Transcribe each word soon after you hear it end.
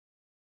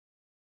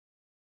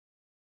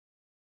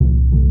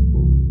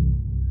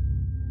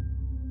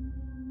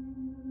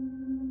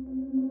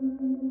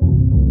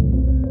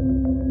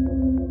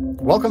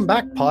Welcome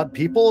back, pod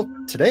people.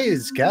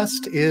 Today's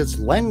guest is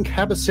Len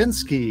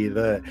Kabasinski,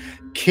 the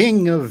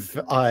king of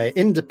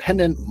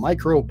independent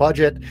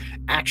micro-budget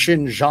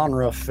action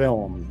genre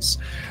films.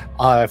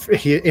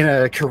 In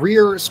a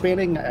career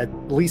spanning at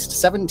least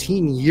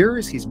 17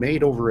 years, he's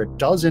made over a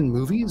dozen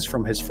movies,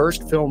 from his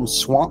first film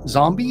Swamp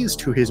Zombies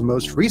to his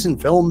most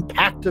recent film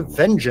Pact of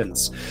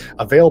Vengeance,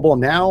 available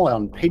now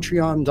on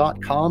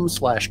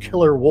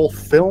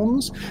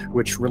patreon.com/killerwolffilms,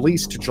 which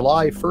released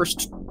July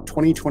 1st,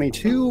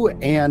 2022,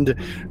 and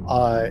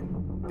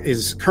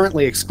is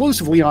currently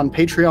exclusively on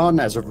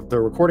Patreon as of the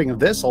recording of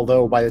this,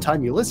 although by the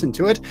time you listen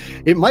to it,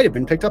 it might have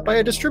been picked up by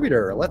a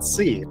distributor. Let's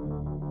see.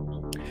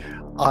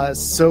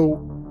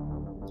 So,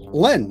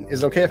 Len,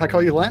 is it okay if I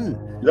call you Len?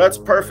 That's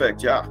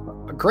perfect, yeah.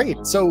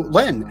 Great. So,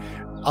 Len,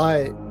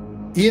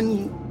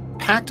 in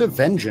Pact of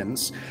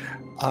Vengeance,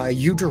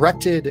 you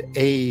directed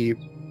a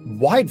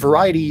wide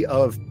variety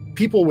of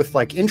people with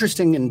like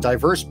interesting and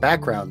diverse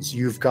backgrounds.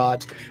 You've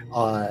got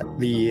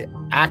the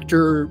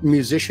actor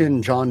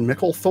musician John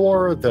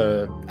Micklethor,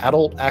 the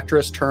adult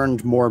actress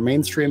turned more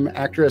mainstream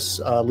actress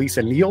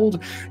Lisa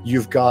Neild.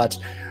 You've got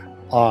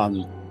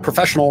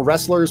professional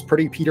wrestlers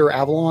Pretty Peter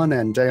Avalon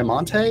and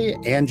Diamante,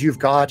 and you've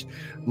got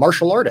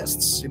martial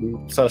artists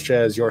such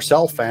as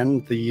yourself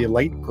and the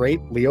late great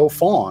Leo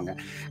Fong.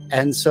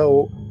 And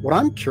so what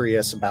I'm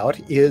curious about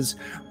is,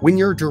 when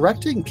you're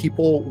directing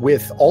people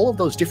with all of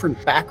those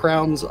different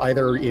backgrounds,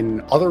 either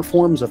in other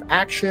forms of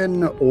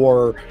action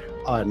or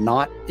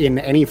not in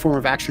any form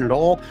of action at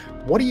all,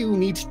 what do you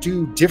need to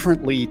do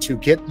differently to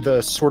get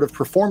the sort of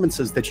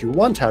performances that you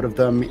want out of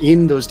them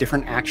in those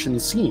different action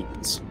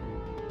scenes?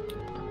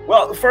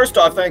 Well, first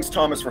off, thanks,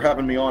 Thomas, for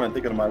having me on and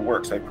thinking of my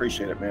works. I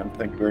appreciate it, man.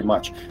 Thank you very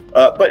much.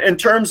 But in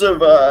terms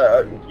of,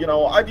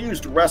 I've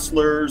used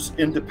wrestlers,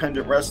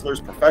 independent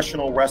wrestlers,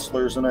 professional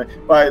wrestlers, and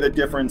by the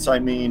difference, I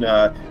mean,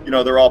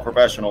 they're all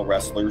professional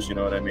wrestlers, you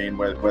know what I mean?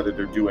 Whether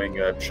they're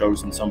doing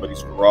shows in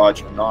somebody's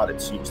garage or not,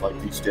 it seems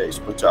like these days.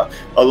 But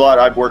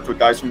I've worked with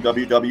guys from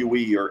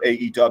WWE or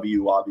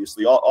AEW,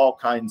 obviously, all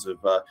kinds of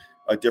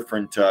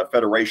different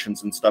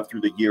federations and stuff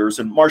through the years.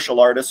 And martial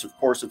artists, of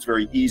course, it's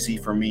very easy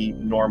for me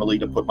normally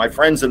to put my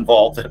friends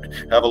involved and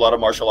have a lot of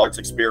martial arts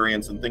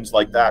experience and things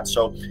like that.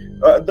 So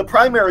the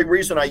primary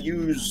reason I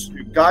use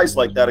guys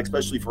like that,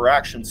 especially for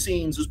action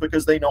scenes, is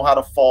because they know how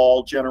to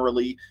fall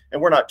generally.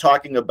 And we're not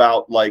talking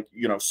about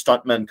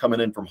stuntmen coming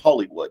in from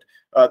Hollywood.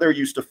 They're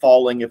used to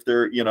falling if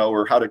they're,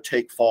 or how to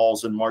take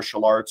falls in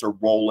martial arts or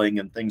rolling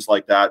and things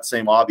like that.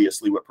 Same,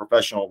 obviously, with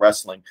professional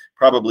wrestling,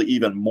 probably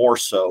even more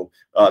so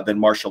than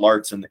martial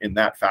arts in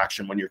that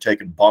faction, when you're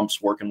taking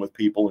bumps, working with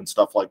people and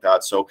stuff like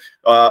that. So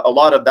a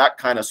lot of that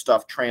kind of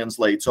stuff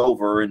translates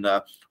over. And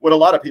what a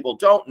lot of people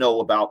don't know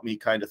about me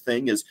kind of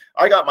thing is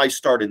I got my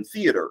start in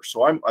theater.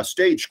 So I'm a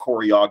stage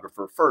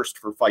choreographer first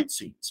for fight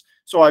scenes.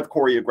 So I've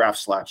choreographed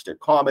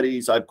slapstick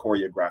comedies, I've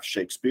choreographed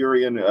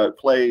Shakespearean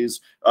plays,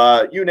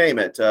 you name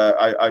it.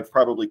 I've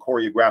probably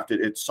choreographed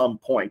it at some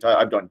point.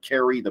 I've done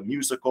Carrie, the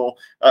musical.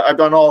 I've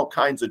done all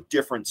kinds of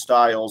different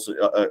styles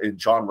in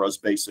genres,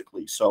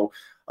 basically. So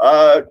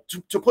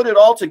to put it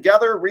all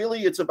together,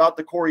 really, it's about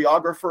the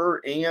choreographer,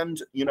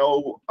 and,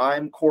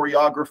 I'm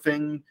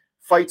choreographing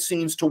fight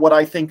scenes to what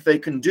I think they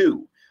can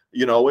do.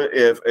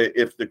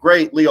 If the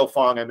great Leo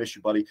Fong, I miss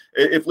you, buddy.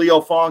 If Leo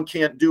Fong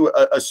can't do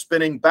a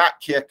spinning back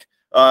kick,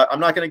 I'm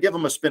not going to give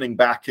him a spinning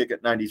back kick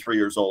at 93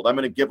 years old. I'm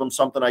going to give him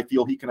something I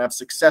feel he can have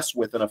success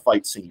with in a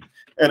fight scene.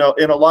 And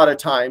a lot of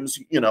times,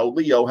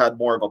 Leo had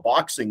more of a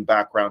boxing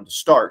background to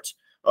start.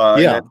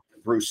 And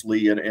Bruce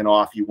Lee, and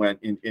off he went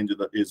into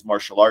his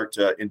martial art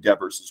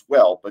endeavors as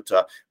well. But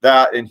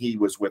that, and he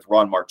was with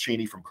Ron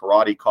Marchini from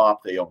Karate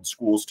Cop. They own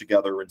schools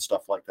together and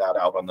stuff like that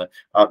out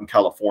in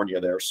California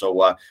there.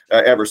 So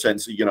ever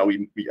since, he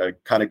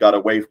kind of got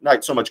away,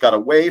 not so much got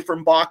away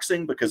from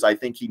boxing, because I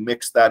think he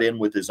mixed that in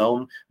with his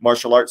own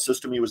martial arts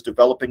system he was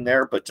developing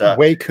there. But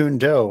Wei Kuen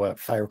Do,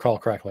 if I recall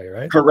correctly,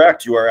 right?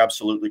 Correct. You are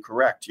absolutely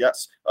correct.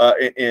 Yes.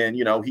 And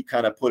he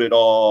kind of put it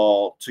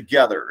all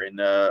together.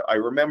 And I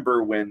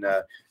remember when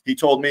he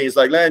told me, he's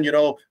like, Len,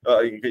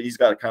 he's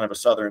got a kind of a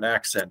Southern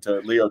accent,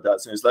 Leo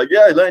does. And he's like,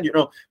 yeah, Len,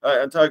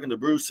 I'm talking to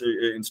Bruce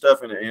and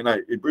stuff.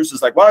 And Bruce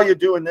is like, why are you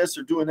doing this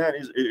or doing that?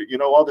 He's,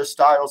 all this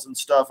styles and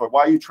stuff, or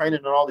why are you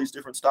training in all these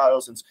different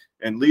styles?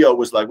 And Leo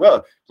was like,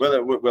 well,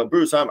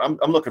 Bruce, I'm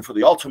looking for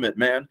the ultimate,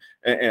 man.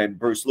 And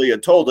Bruce Lee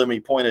had told him, he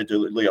pointed to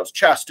Leo's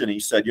chest and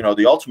he said,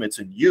 the ultimate's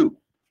in you.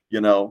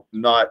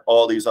 Not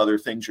all these other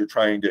things you're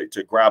trying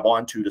to grab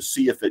onto to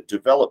see if it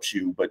develops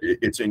you, but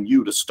it's in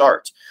you to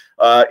start.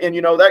 And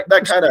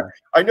that kind of,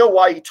 I know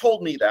why he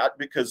told me that,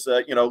 because,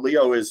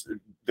 Leo is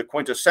the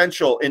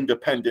quintessential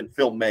independent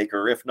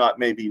filmmaker, if not,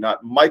 maybe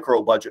not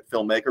micro budget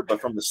filmmaker, but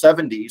from the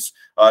 70s.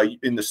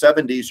 In the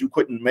 70s, you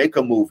couldn't make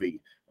a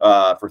movie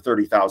for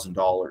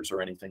 $30,000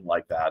 or anything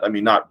like that. I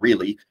mean, not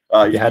really.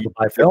 You had to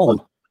buy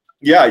film.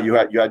 Yeah, you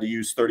had to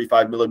use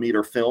 35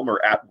 millimeter film,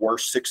 or at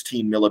worst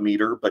 16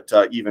 millimeter. But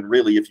even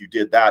really, if you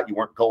did that, you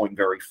weren't going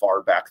very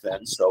far back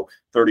then. So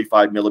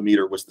 35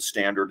 millimeter was the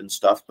standard and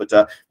stuff. But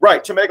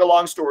right, to make a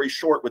long story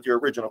short, with your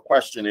original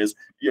question is,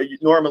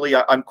 normally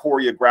I'm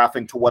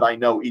choreographing to what I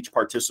know each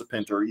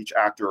participant or each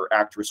actor or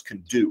actress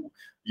can do.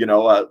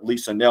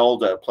 Lisa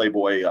Neld,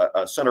 Playboy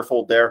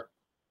centerfold there.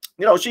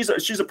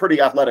 She's a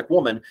pretty athletic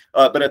woman,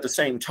 but at the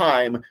same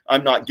time,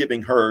 I'm not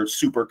giving her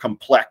super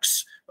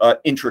complex,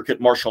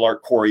 intricate martial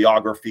art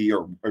choreography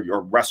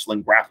or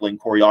wrestling, grappling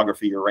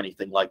choreography or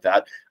anything like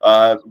that.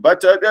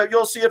 But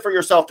you'll see it for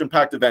yourself in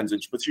Pact of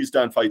Vengeance. But she's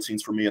done fight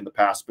scenes for me in the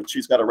past, but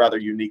she's got a rather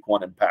unique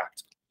one in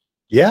Pact.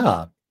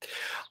 Yeah.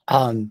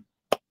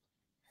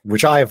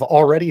 Which I have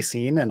already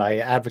seen, and I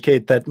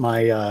advocate that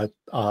my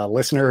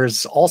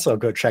listeners also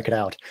go check it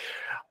out.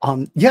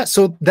 Yeah,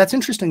 so that's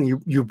interesting.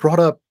 You brought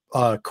up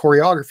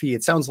choreography.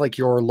 It sounds like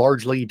you're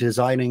largely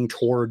designing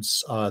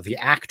towards the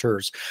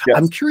actors. Yes.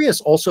 I'm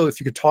curious also if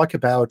you could talk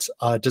about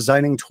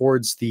designing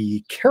towards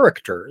the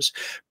characters,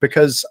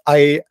 because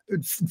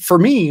for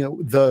me,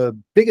 the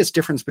biggest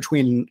difference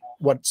between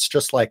what's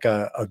just like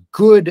a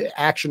good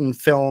action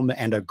film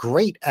and a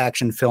great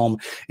action film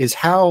is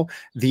how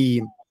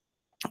the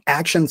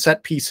action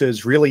set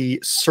pieces really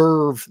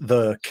serve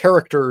the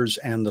characters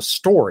and the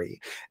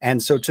story.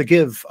 And so, to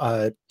give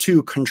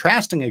two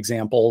contrasting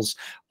examples,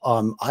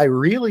 I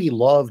really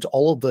loved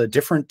all of the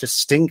different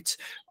distinct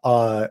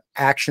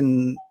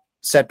action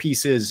set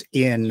pieces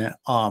in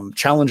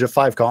Challenge of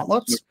Five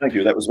Gauntlets. Thank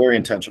you. That was very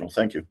intentional.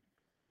 Thank you.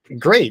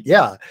 Great.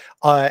 Yeah.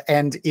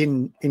 And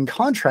in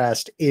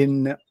contrast,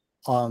 in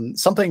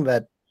something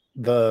that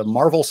the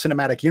Marvel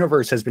Cinematic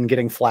Universe has been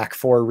getting flack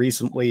for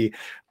recently,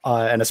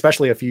 and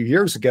especially a few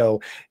years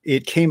ago,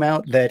 it came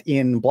out that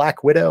in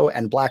Black Widow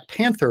and Black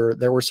Panther,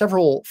 there were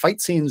several fight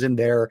scenes in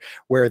there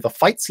where the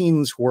fight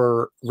scenes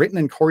were written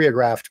and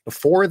choreographed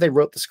before they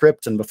wrote the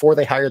script and before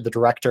they hired the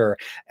director.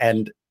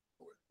 And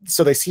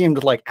so they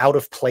seemed like out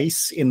of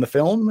place in the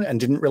film and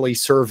didn't really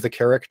serve the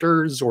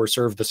characters or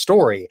serve the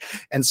story.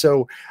 And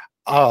so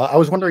I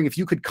was wondering if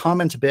you could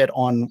comment a bit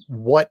on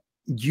what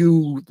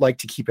you like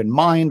to keep in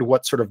mind,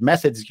 what sort of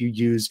methods you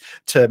use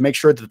to make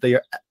sure that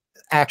the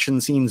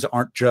action scenes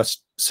aren't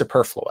just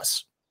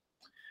superfluous.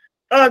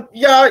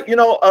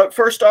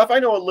 First off, I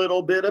know a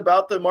little bit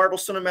about the Marvel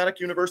Cinematic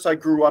Universe. I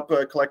grew up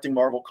collecting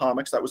Marvel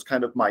comics. That was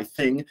kind of my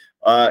thing.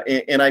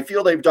 And I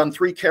feel they've done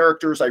three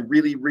characters I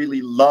really,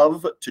 really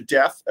love to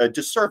death a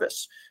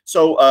disservice.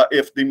 So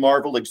if the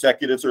Marvel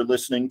executives are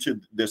listening to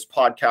this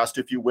podcast,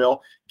 if you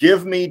will,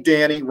 give me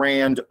Danny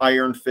Rand,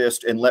 Iron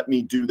Fist, and let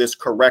me do this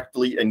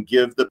correctly and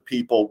give the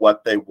people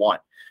what they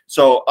want.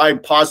 So I'm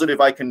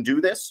positive I can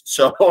do this.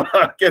 So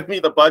give me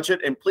the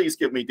budget, and please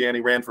give me Danny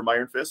Rand from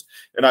Iron Fist,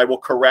 and I will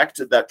correct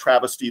that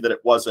travesty that it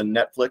was on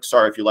Netflix.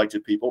 Sorry if you liked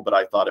it, people, but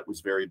I thought it was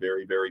very,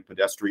 very, very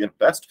pedestrian at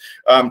best.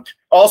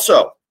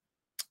 Also,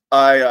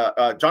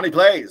 Johnny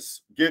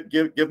Blaze,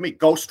 give me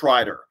Ghost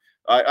Rider.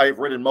 I've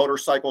ridden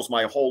motorcycles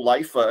my whole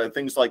life,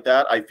 things like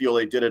that. I feel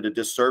they did it a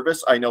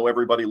disservice. I know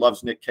everybody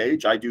loves Nick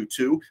Cage. I do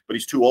too, but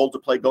he's too old to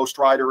play Ghost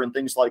Rider and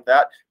things like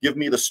that. Give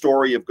me the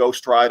story of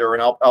Ghost Rider,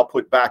 and I'll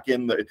put back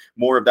in the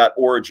more of that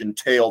origin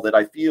tale that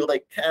I feel they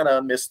kind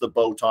of missed the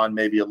boat on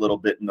maybe a little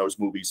bit in those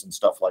movies and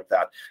stuff like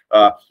that.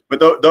 But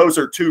those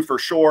are two for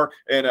sure.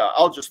 And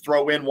I'll just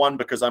throw in one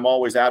because I'm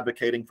always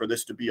advocating for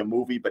this to be a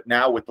movie. But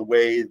now with the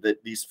way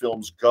that these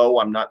films go,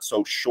 I'm not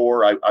so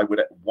sure I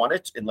would want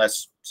it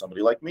unless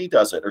somebody like me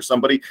does it, or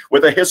somebody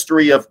with a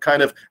history of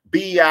kind of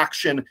B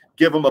action,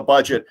 give them a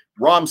budget.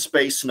 ROM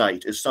Space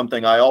Knight is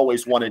something I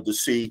always wanted to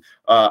see.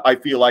 I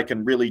feel I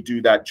can really do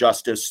that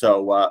justice.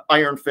 So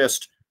Iron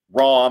Fist,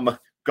 ROM,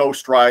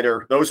 Ghost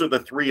Rider, those are the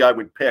three I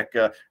would pick.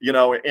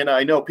 And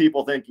I know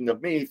people thinking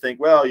of me think,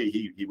 well,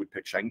 he would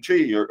pick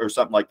Shang-Chi or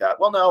something like that.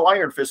 Well, no,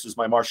 Iron Fist is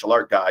my martial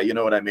art guy, you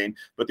know what I mean?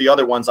 But the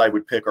other ones I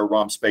would pick are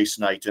ROM Space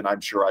Knight, and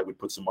I'm sure I would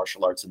put some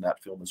martial arts in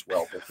that film as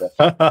well.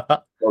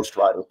 But Ghost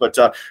Rider.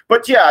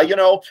 But yeah,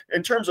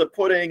 in terms of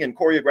putting and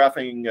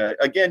choreographing,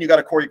 again, you got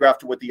to choreograph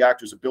to what the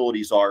actor's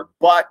abilities are.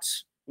 But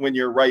when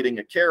you're writing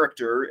a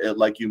character,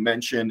 like you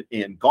mentioned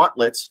in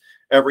Gauntlets,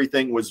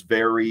 everything was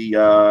very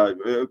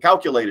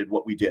calculated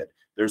what we did.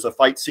 There's a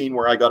fight scene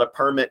where I got a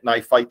permit and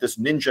I fight this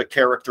ninja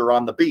character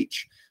on the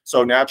beach.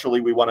 So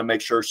naturally, we want to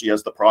make sure she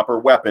has the proper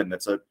weapon.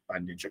 That's a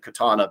ninja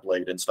katana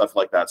blade and stuff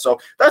like that. So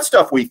that's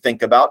stuff we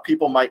think about.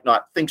 People might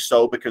not think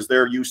so because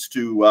they're used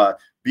to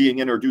being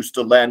introduced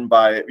to Len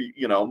by,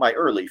 my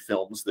early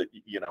films that,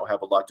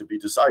 have a lot to be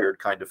desired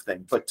kind of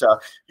thing. But,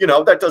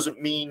 that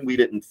doesn't mean we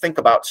didn't think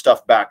about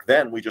stuff back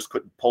then. We just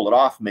couldn't pull it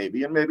off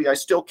maybe, and maybe I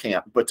still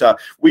can't. But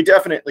we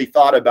definitely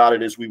thought about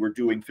it as we were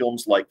doing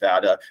films like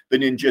that. The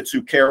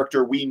ninjutsu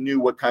character, we knew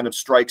what kind of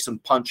strikes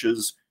and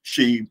punches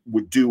she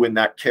would do in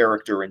that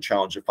character in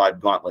Challenge of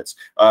Five Gauntlets.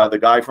 The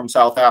guy from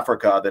South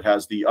Africa that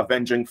has the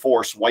Avenging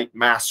Force white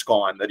mask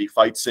on that he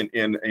fights in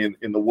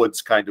the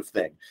woods kind of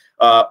thing.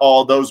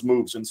 all those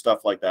moves and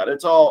stuff like that.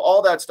 It's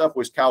all that stuff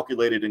was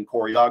calculated in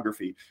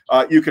choreography.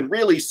 You can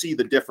really see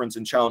the difference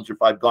in Challenger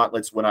 5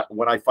 Gauntlets when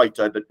I fight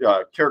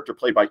the character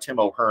played by Tim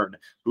O'Hearn,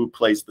 who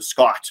plays the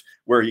Scot,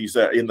 where he's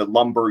in the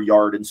lumber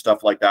yard and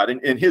stuff like that.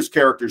 And his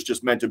character is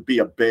just meant to be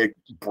a big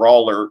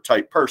brawler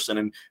type person.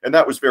 And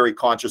that was very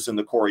conscious in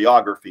the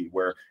choreography,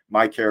 where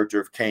my character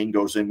of Kane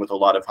goes in with a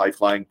lot of high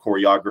flying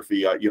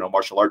choreography,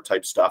 martial art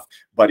type stuff,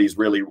 but he's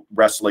really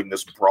wrestling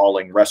this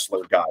brawling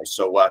wrestler guy.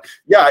 So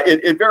yeah,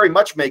 it very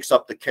much makes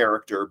up the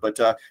character. But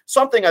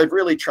something I've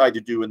really tried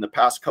to do in the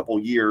past couple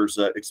years,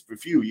 it's a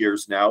few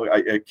years now.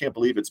 I can't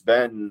believe it's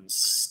been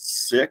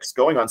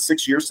going on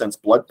 6 years since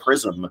Blood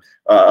Prism,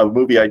 a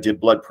movie I did,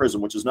 Blood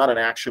Prism, which is not an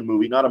action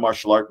movie, not a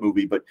martial art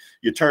movie, but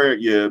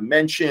you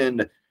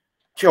mentioned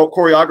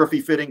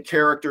choreography fitting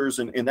characters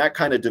and that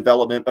kind of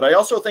development. But I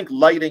also think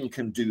lighting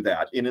can do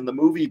that. And in the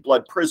movie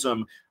Blood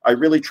Prism, I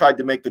really tried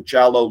to make the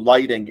Giallo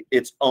lighting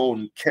its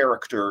own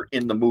character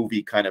in the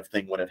movie kind of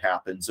thing when it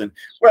happens. And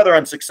whether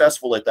I'm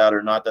successful at that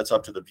or not, that's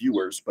up to the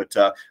viewers. But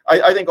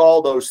I think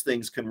all those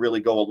things can really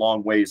go a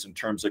long ways in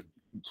terms of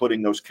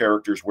putting those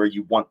characters where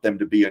you want them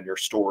to be in your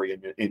story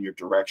and in your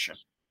direction.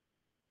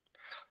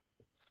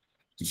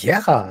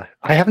 Yeah,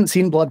 I haven't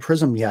seen Blood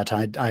Prism yet.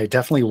 I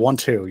definitely want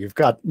to.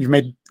 You've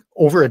made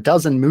over a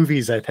dozen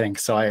movies, I think,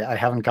 so I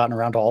haven't gotten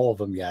around to all of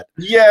them yet.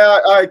 Yeah,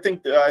 I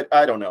think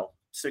I don't know,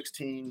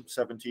 16,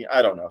 17,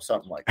 I don't know,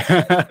 something like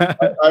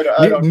that.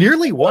 I don't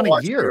nearly one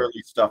a year.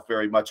 Early stuff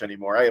very much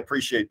anymore. I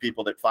appreciate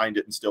people that find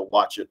it and still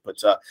watch it,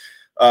 but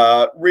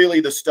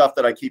really the stuff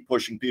that I keep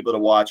pushing people to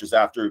watch is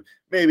after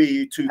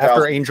maybe 2000.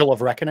 After Angel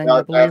of Reckoning,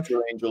 I believe.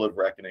 After Angel of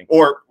Reckoning,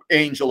 or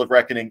Angel of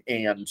Reckoning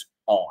and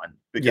on,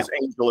 because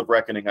Angel of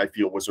Reckoning, I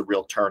feel, was a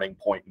real turning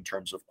point in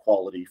terms of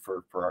quality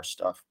for our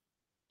stuff.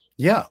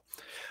 Yeah.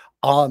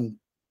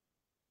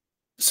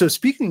 So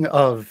speaking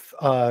of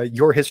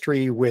your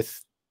history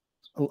with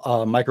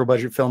micro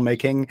budget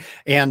filmmaking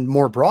and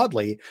more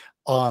broadly,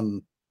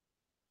 there's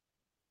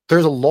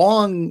a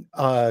long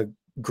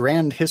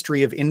grand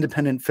history of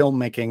independent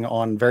filmmaking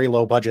on very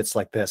low budgets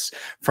like this,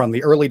 from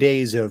the early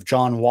days of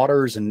John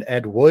Waters and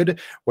Ed Wood,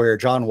 where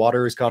John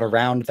Waters got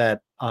around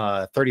that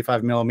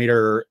 35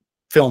 millimeter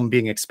film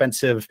being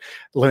expensive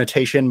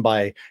limitation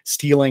by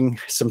stealing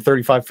some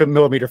 35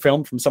 millimeter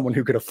film from someone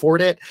who could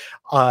afford it,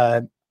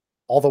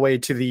 all the way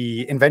to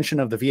the invention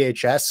of the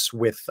VHS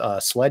with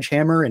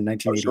Sledgehammer in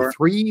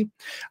 1983.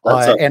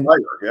 Oh, sure. And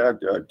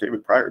Pryor.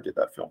 David Pryor did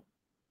that film.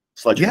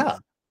 Sledgehammer.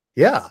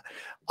 Yeah.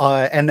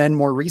 And then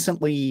more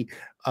recently,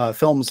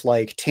 films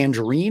like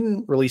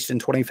Tangerine, released in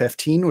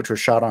 2015, which was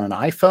shot on an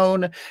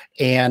iPhone,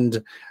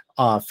 and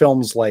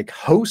films like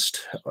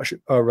Host,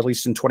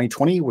 released in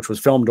 2020, which was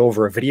filmed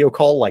over a video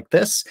call like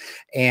this.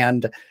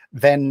 And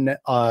then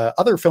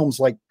other films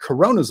like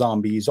Corona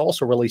Zombies,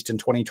 also released in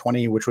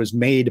 2020, which was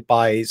made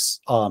by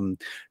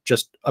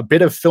just a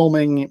bit of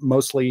filming,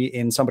 mostly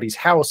in somebody's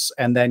house,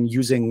 and then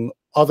using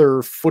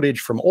other footage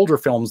from older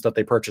films that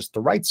they purchased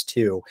the rights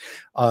to.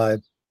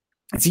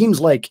 It seems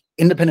like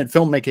independent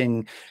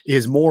filmmaking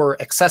is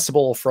more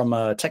accessible from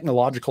a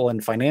technological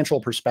and financial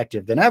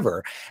perspective than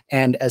ever.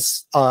 And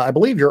as I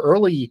believe your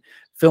early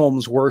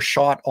films were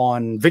shot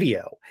on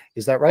video.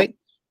 Is that right?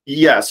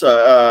 Yes.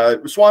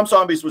 Swamp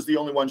Zombies was the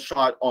only one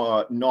shot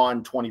on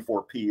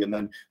non-24p, and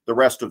then the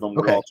rest of them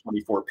were all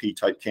 24p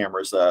type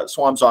cameras.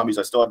 Swamp Zombies,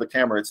 I still have the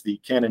camera. It's the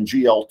Canon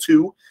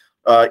GL2.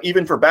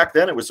 Even for back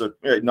then, it was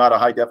not a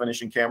high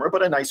definition camera,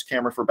 but a nice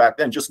camera for back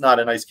then, just not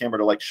a nice camera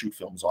to like shoot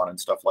films on and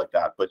stuff like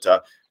that. But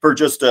for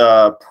just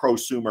a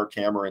prosumer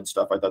camera and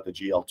stuff, I thought the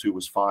GL2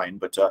 was fine.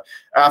 But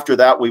after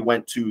that, we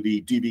went to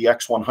the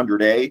DVX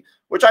 100A,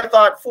 which I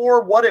thought,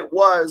 for what it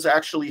was,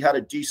 actually had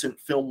a decent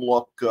film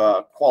look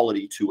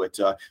quality to it.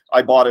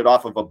 I bought it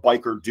off of a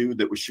biker dude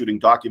that was shooting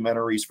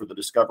documentaries for the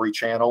Discovery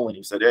Channel, and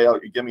he said, "Hey,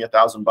 you give me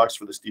 $1,000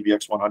 for this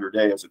DVX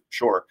 100A." I said,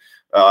 "Sure."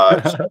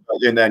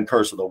 And then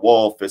Curse of the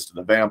Wolf, Fist of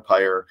the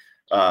Vampire,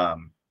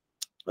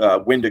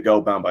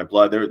 Wendigo, Bound by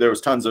Blood. There was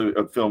tons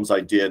of films I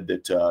did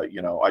that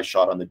I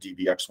shot on the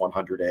DVX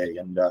 100A,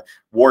 and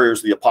Warriors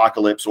of the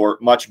Apocalypse, or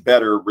much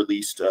better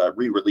re-released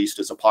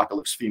as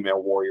Apocalypse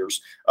Female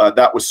Warriors.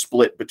 That was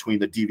split between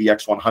the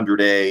DVX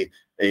 100A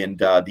and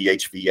the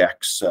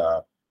HVX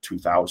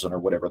 2000 or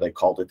whatever they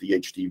called it, the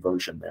HD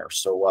version there.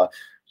 So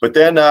but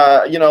then,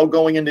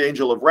 going into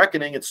Angel of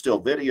Reckoning, it's still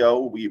video.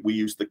 We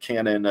used the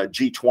Canon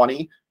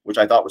G20, which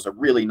I thought was a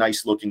really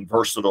nice looking,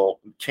 versatile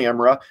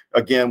camera.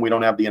 Again, we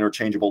don't have the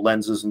interchangeable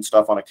lenses and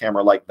stuff on a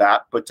camera like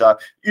that, but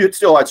it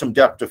still had some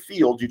depth of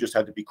field. You just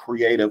had to be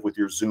creative with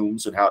your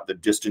zooms and how the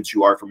distance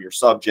you are from your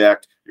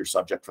subject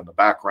from the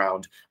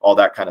background, all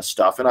that kind of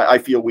stuff. And I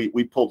feel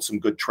we pulled some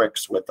good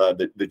tricks with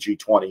the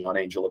G20 on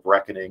Angel of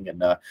Reckoning.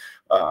 And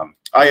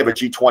I have a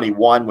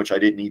G21, which I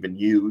didn't even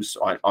use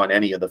on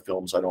any of the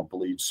films, I don't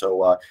believe.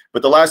 So,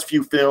 but the last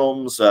few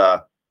films,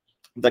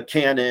 the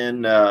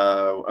Canon,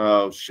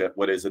 oh shit,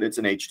 what is it? It's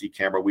an HD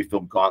camera. We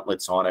filmed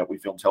Gauntlets on it. We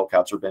filmed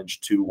Hellcat's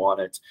Revenge 2 on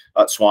it.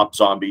 Swamp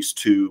Zombies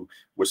 2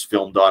 was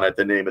filmed on it.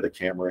 The name of the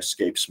camera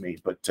escapes me,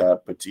 but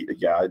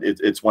yeah,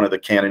 it's one of the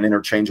Canon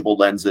interchangeable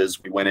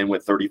lenses. We went in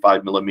with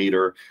 35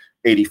 millimeter,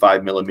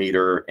 85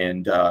 millimeter,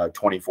 and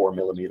 24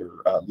 millimeter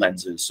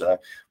lenses.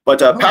 But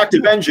Pact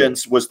of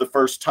Vengeance was the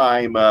first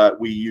time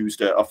we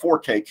used a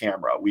 4K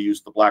camera. We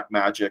used the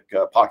Blackmagic,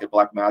 Pocket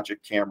Blackmagic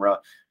camera.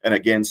 And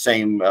again,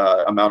 same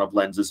amount of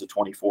lenses, a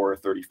 24, a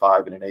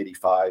 35, and an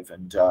 85.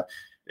 And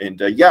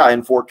yeah,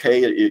 in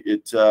 4K,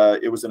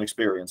 it was an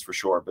experience for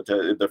sure. But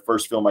the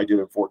first film I did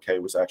in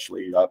 4K was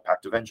actually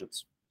Pact of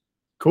Vengeance.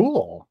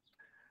 Cool.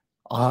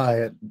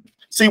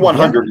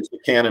 C100 is the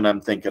Canon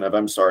I'm thinking of.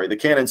 I'm sorry. The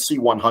Canon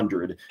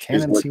C100.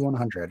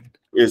 C100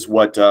 is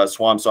what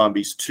Swamp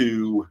Zombies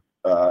 2,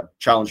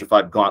 Challenger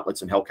 5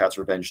 Gauntlets, and Hellcat's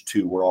Revenge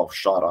 2 were all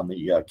shot on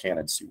the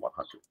Canon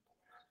C100.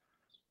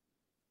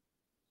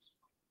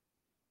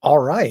 All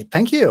right.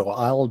 Thank you.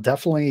 I'll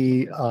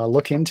definitely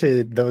look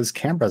into those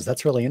cameras.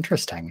 That's really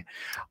interesting.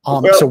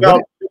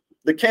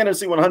 The Canon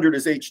C100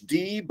 is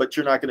HD, but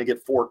you're not going to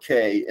get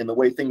 4K. And the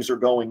way things are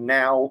going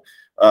now,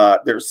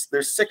 there's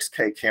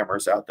 6K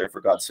cameras out there,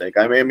 for God's sake.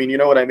 I mean, you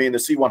know what I mean? The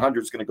C100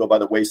 is going to go by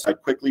the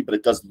wayside quickly, but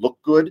it does look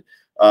good.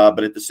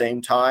 But at the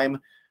same time,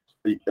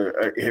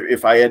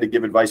 if I had to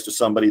give advice to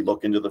somebody,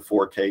 look into the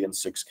 4K and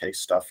 6K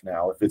stuff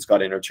now. If it's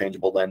got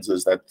interchangeable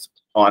lenses, that's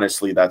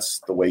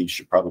the way you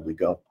should probably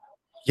go.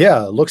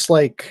 Yeah, looks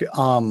like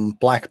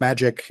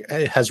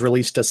Blackmagic has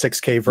released a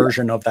 6K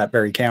version of that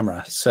very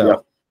camera.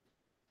 So,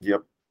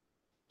 yep.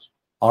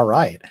 All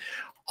right.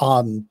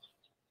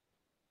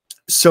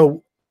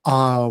 So,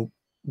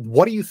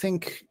 what do you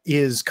think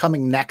is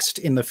coming next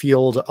in the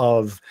field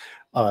of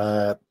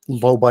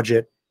low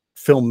budget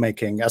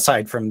filmmaking,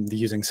 aside from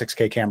using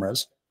 6K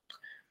cameras?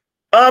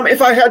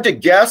 If I had to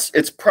guess,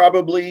 it's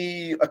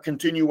probably a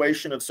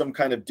continuation of some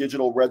kind of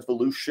digital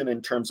revolution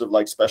in terms of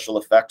like special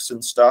effects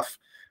and stuff.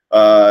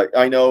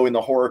 I know in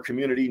the horror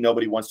community,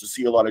 nobody wants to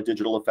see a lot of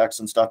digital effects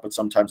and stuff, but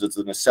sometimes it's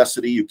a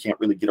necessity. You can't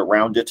really get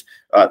around it.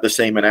 The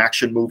same in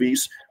action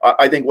movies.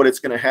 I think what it's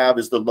going to have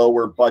is the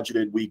lower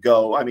budgeted we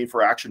go. I mean,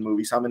 for action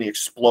movies, how many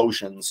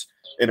explosions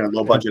in a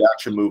low budget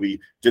action movie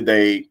did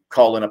they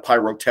call in a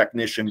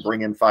pyrotechnician,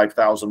 bring in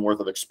 5,000 worth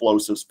of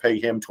explosives, pay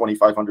him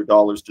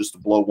 $2,500 just to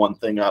blow one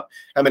thing up?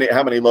 How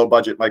many low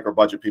budget, micro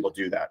budget people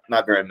do that?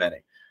 Not very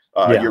many.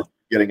 You're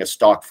getting a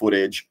stock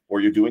footage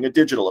or you're doing a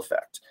digital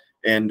effect.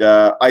 And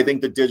I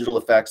think the digital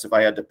effects, if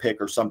I had to pick,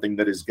 are something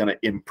that is going to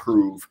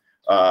improve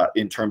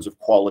in terms of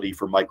quality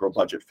for micro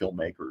budget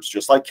filmmakers,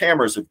 just like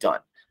cameras have done.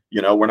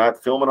 You know, we're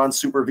not filming on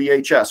super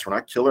VHS. We're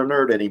not Killer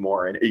Nerd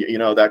anymore, and you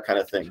know, that kind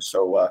of thing.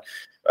 So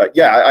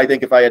yeah, I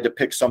think if I had to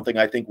pick something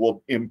I think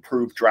will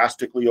improve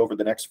drastically over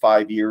the next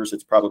 5 years,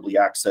 it's probably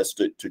access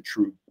to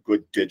true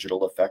good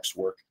digital effects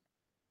work.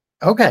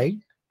 Okay,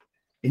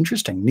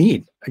 interesting,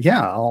 neat.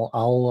 Yeah,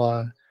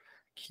 I'll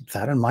keep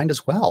that in mind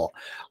as well.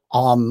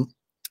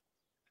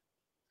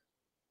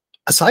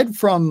 Aside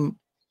from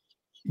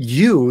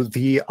you,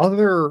 the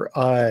other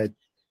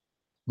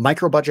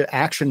micro budget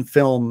action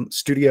film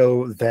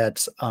studio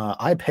that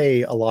I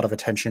pay a lot of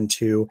attention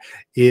to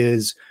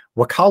is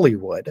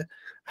Wakaliwood.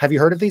 Have you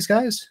heard of these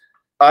guys?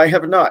 I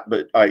have not,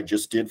 but I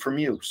just did from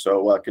you.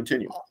 So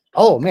continue.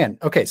 Oh man.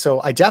 Okay.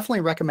 So I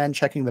definitely recommend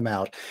checking them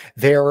out.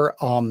 They're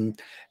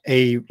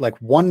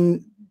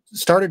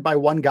started by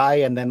one guy,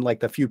 and then like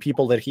the few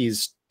people that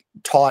he's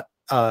taught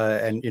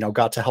and, you know,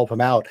 got to help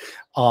him out.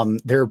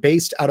 They're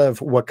based out of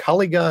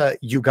Wakaliga,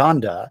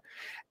 Uganda,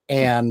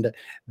 and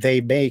they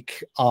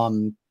make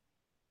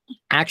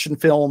action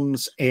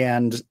films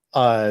and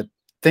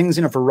things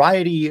in a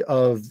variety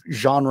of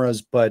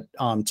genres, but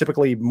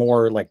typically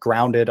more like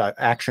grounded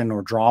action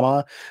or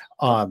drama.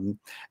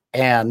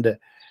 And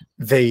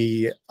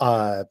they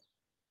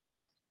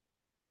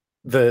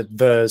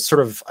the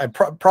sort of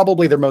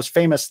probably their most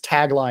famous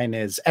tagline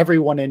is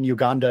 "Everyone in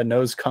Uganda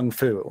knows Kung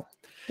Fu."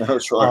 Oh,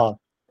 sure.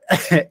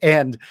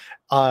 And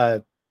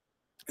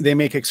they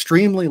make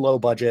extremely low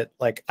budget.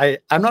 Like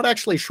I'm not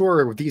actually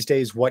sure these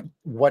days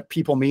what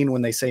people mean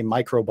when they say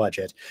micro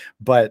budget,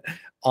 but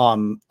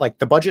like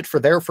the budget for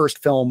their first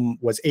film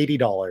was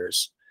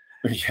 $80.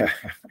 Yeah.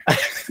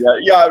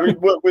 Yeah. I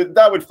mean,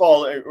 that would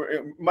fall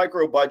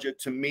micro budget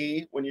to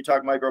me. When you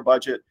talk micro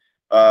budget,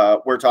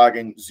 we're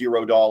talking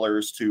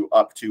 $0 to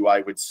up to,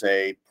 I would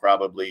say,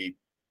 probably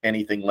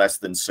anything less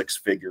than six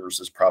figures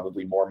is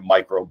probably more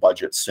micro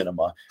budget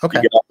cinema. Okay.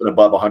 You get up and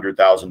above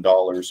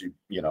 $100,000,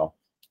 you know,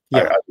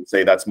 yeah. I would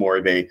say that's more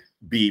of a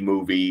B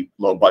movie,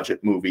 low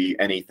budget movie.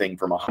 Anything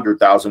from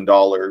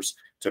 $100,000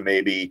 to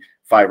maybe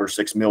 $5 or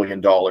 $6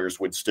 million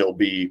would still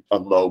be a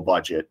low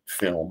budget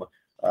film.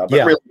 But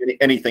really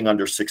anything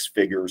under six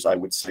figures, I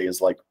would say,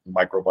 is like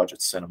micro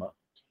budget cinema.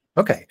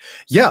 Okay.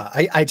 Yeah,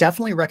 I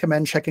definitely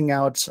recommend checking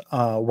out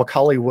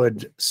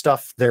Wakaliwood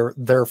stuff.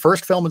 Their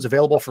first film is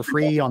available for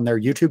free on their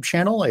YouTube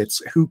channel.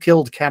 It's Who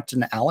Killed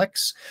Captain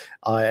Alex?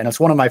 And it's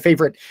one of my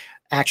favorite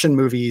action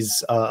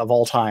movies of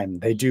all time.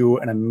 They do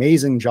an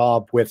amazing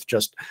job with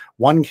just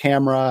one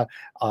camera,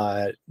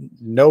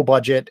 no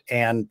budget,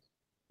 and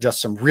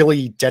just some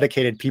really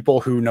dedicated people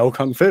who know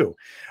kung fu.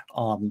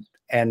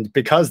 And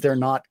because they're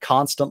not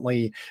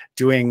constantly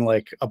doing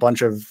like a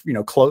bunch of,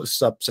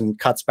 close-ups and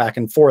cuts back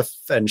and forth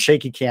and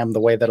shaky cam the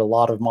way that a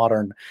lot of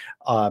modern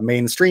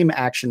mainstream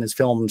action is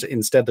filmed,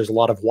 instead there's a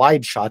lot of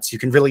wide shots. You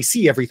can really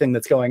see everything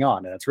that's going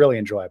on, and it's really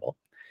enjoyable.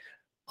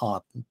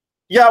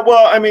 Yeah,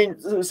 well, I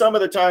mean, some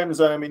of the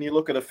times, you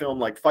look at a film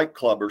like Fight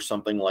Club or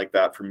something like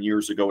that from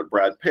years ago with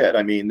Brad Pitt.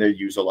 I mean, they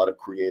use a lot of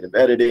creative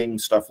editing,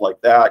 stuff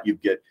like that. You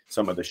get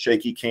some of the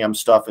shaky cam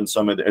stuff and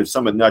some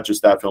of not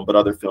just that film, but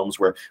other films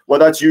where, well,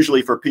 that's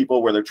usually for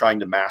people where they're trying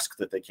to mask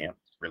that they can't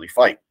really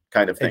fight,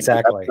 kind of thing.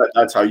 Exactly.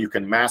 That's how you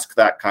can mask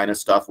that kind of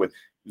stuff, with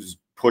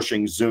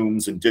pushing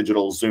zooms and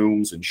digital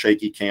zooms and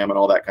shaky cam and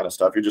all that kind of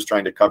stuff. You're just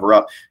trying to cover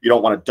up. You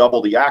don't want to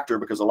double the actor,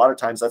 because a lot of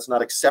times that's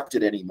not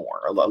accepted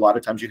anymore. A lot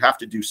of times you have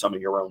to do some of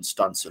your own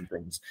stunts and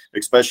things,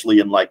 especially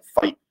in like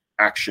fight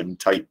action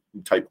type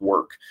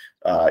work.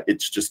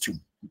 It's just too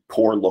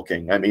poor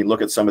looking. I mean,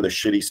 look at some of the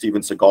shitty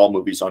Steven Seagal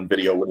movies on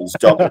video when he's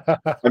double.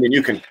 I mean,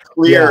 you can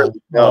clearly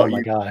oh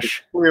my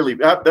gosh, clearly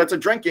that's a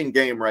drinking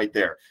game right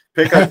there.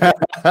 Pick up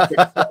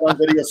one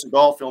video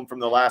Seagal film from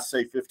the last,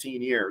 say,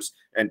 15 years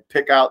and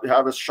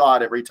have a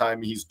shot every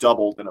time he's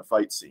doubled in a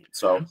fight scene.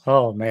 So,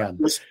 oh man,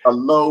 just a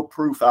low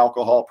proof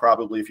alcohol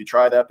probably if you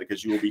try that,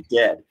 because you will be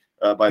dead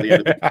by the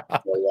end of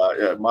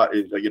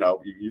the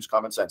so, use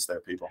common sense there,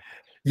 people.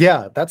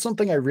 Yeah, that's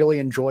something I really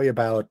enjoy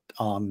about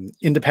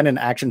independent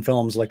action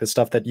films, like the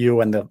stuff that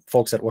you and the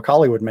folks at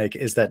Wakali would make,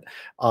 is that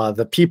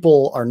the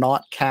people are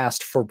not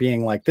cast for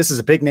being like, this is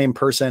a big name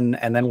person,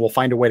 and then we'll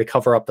find a way to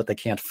cover up that they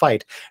can't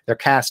fight. They're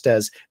cast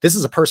as, this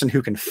is a person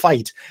who can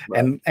fight,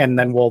 right. and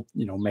then we'll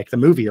make the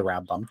movie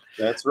around them.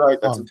 That's right.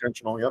 That's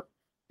intentional. Yep.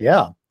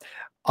 Yeah.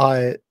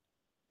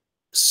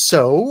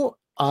 So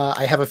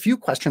I have a few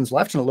questions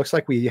left, and it looks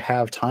like we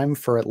have time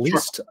for at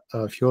least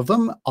a few of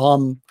them.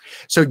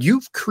 So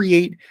you've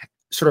created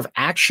sort of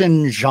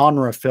action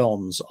genre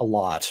films a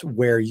lot,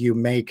 where you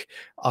make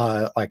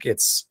like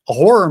it's a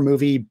horror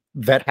movie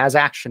that has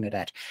action in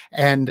it.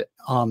 And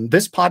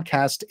this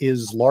podcast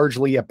is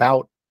largely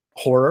about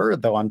horror,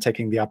 though I'm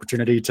taking the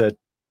opportunity to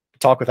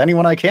talk with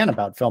anyone I can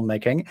about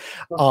filmmaking.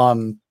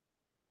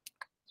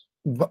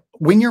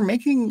 When you're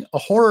making a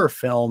horror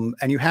film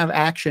and you have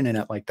action in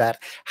it like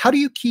that, how do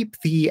you keep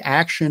the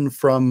action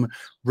from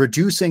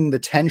reducing the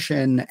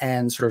tension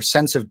and sort of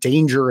sense of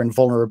danger and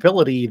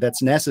vulnerability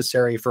that's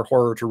necessary for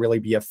horror to really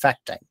be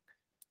affecting?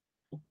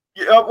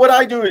 Yeah, what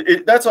I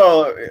do, that's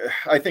all,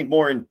 I think,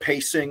 more in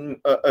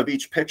pacing of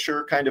each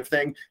picture kind of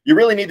thing. You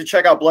really need to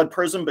check out Blood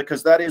Prism,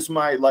 because that is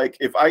my, like,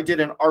 if I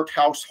did an art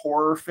house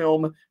horror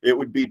film, it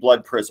would be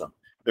Blood Prism.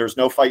 There's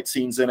no fight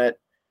scenes in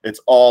it. It's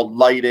all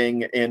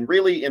lighting, and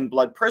really in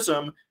Blood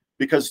Prism,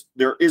 because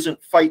there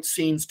isn't fight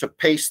scenes to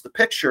pace the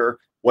picture.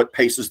 What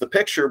paces the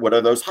picture? What are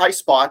those high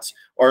spots?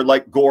 Are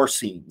like gore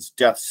scenes,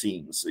 death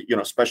scenes,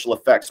 special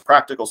effects,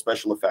 practical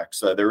special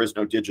effects. There is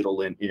no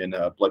digital in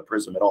Blood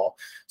Prism at all.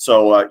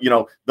 So,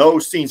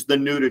 those scenes, the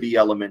nudity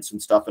elements and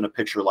stuff in a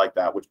picture like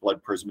that, which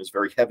Blood Prism is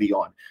very heavy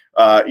on,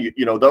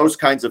 those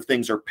kinds of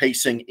things are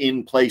pacing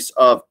in place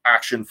of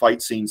action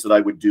fight scenes that I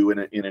would do in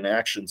an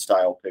action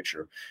style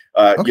picture.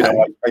 Okay.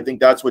 I think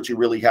that's what you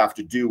really have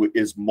to do,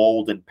 is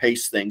mold and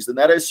pace things. And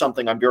that is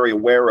something I'm very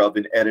aware of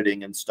in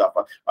editing and stuff.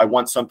 I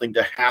want something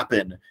to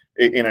happen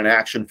in an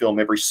action film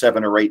every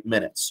 7 or 8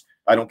 minutes.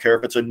 I don't care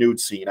if it's a nude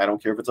scene. I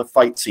don't care if it's a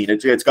fight scene.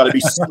 It's got to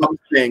be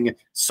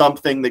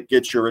something that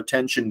gets your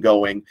attention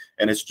going,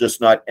 and it's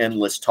just not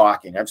endless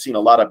talking. I've seen I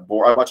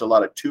watch a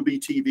lot of Tubi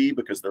TV,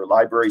 because their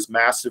library's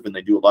massive and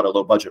they do a lot of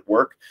low budget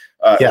work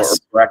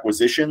or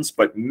acquisitions.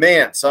 But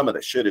man, some of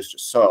the shit is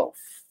just so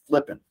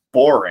flippin'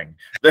 boring.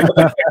 There's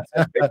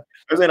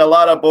been a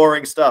lot of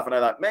boring stuff, and I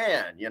thought,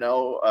 man,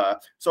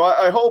 so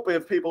I hope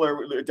if people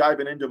are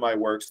diving into my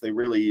works, they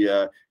really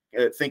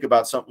think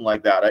about something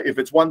like that. If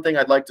it's one thing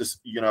I'd like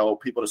to,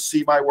 people to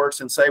see my works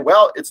and say,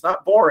 well, it's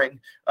not boring,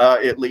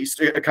 at least,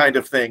 a kind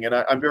of thing. And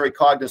I'm very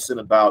cognizant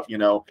about,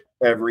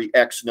 every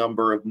X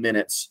number of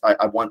minutes,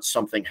 I want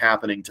something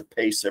happening to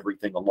pace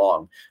everything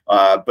along.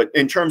 But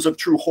in terms of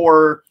true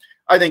horror,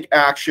 I think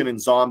action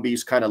and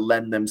zombies kind of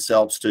lend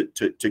themselves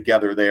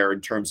together there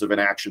in terms of an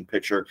action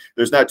picture.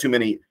 There's not too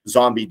many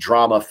zombie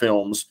drama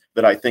films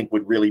that I think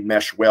would really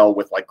mesh well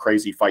with like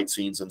crazy fight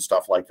scenes and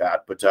stuff like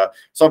that. But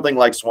something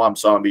like Swamp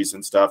Zombies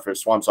and stuff, or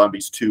Swamp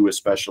Zombies 2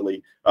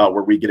 especially,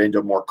 where we get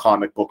into more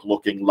comic book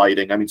looking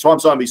lighting. I mean, Swamp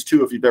Zombies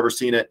 2, if you've ever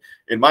seen it,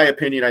 in my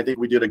opinion, I think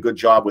we did a good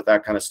job with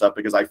that kind of stuff,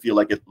 because I feel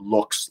like it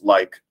looks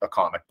like a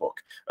comic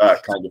book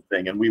kind of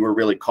thing. And we were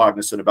really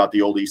cognizant about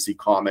the old EC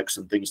comics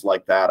and things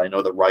like that. I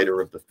know the writer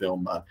of the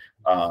film,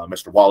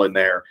 Mr. Wallen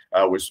there,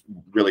 was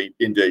really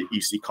into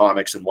EC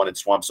comics and wanted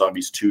Swamp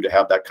Zombies 2 to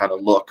have that kind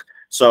of look.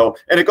 So,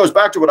 and it goes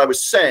back to what I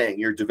was saying,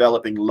 you're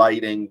developing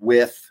lighting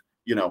with,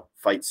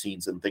 fight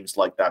scenes and things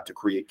like that to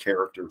create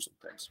characters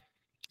and things.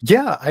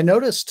 Yeah, I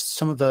noticed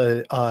some of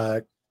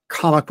the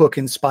comic book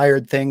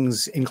inspired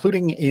things,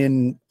 including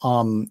in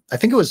I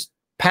think it was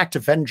Pact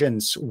of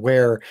Vengeance,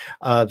 where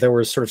there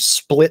were sort of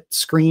split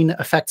screen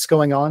effects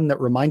going on that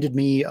reminded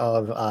me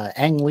of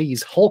Ang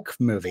Lee's Hulk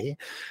movie,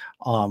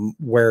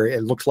 where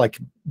it looked like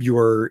you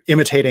were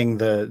imitating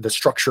the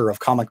structure of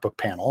comic book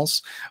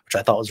panels, which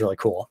I thought was really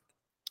cool.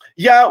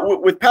 Yeah,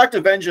 with Pact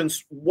of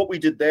Vengeance, what we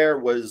did there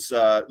was,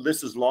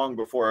 this is long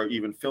before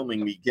even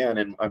filming began,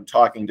 and I'm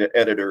talking to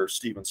editor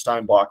Steven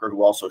Steinbacher,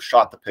 who also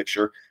shot the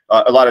picture.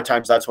 A lot of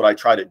times that's what I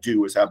try to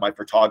do, is have my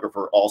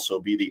photographer also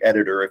be the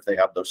editor if they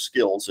have those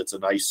skills. It's a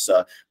nice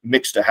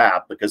mix to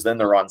have, because then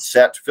they're on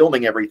set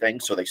filming everything,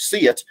 so they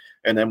see it,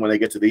 and then when they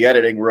get to the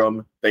editing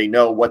room, they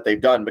know what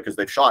they've done because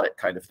they've shot it,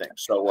 kind of thing.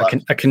 So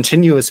a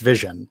continuous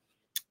vision.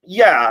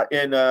 Yeah,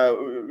 and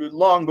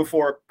long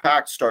before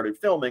Pact started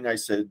filming, I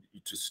said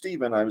to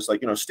Steven, I was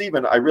like,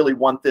 Steven, I really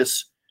want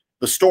this.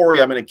 The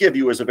story I'm going to give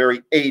you is a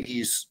very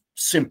 80s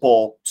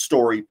simple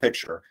story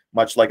picture,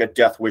 much like a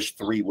Death Wish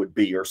 3 would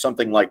be, or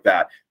something like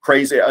that.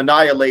 Crazy.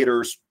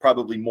 Annihilators,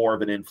 probably more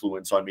of an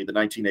influence on me, the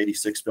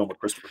 1986 film with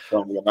Christopher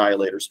Plummer, The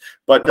Annihilators.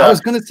 But I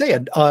was going to say,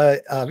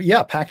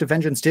 yeah, Pact of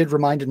Vengeance did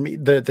reminded me,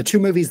 the two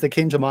movies that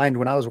came to mind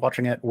when I was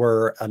watching it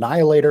were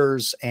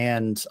Annihilators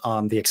and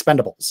The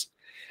Expendables.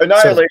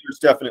 Annihilators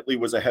definitely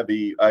was a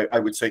heavy, I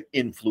would say,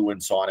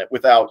 influence on it.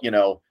 Without,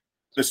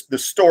 the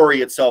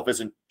story itself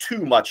isn't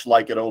too much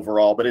like it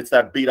overall, but it's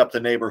that beat up the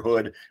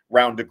neighborhood,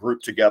 round a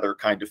group together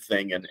kind of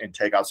thing, and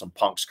take out some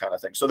punks kind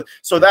of thing.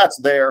 So that's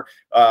there,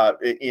 yeah,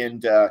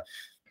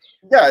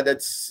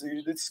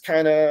 it's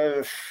kind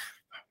of.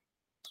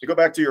 Go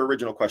back to your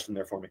original question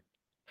there for me.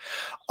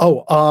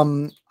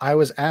 Oh, I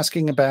was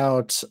asking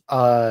about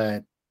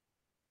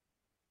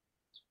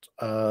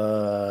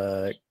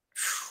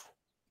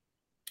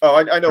Oh,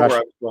 I know where I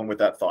was going with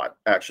that thought,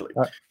 actually.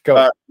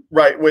 Go.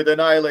 Right, with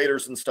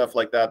Annihilators and stuff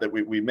like that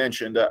we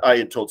mentioned, I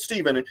had told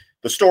Steven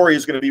the story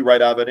is going to be right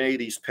out of an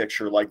 80s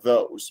picture like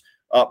those.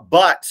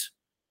 But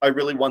I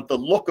really want the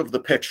look of the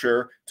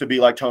picture to be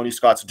like Tony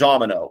Scott's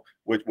Domino,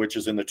 which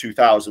is in the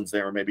 2000s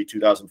there, or maybe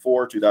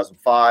 2004,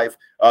 2005.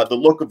 The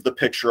look of the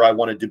picture I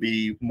wanted to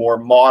be more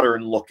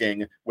modern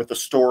looking, with the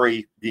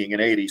story being an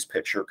 80s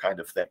picture kind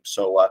of thing.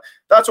 So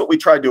that's what we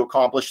tried to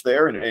accomplish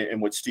there, and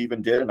what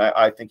Steven did, and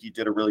I think he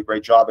did a really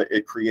great job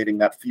at creating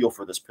that feel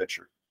for this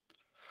picture.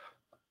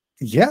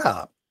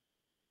 Yeah.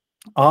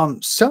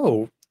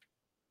 So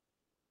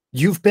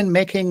you've been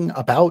making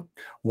about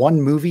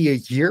one movie a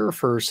year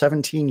for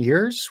 17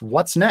 years.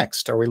 What's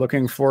next? Are we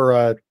looking for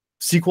a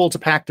sequel to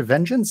Pact of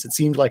Vengeance? It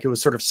seemed like it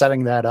was sort of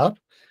setting that up.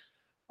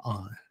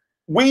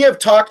 We have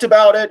talked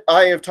about it.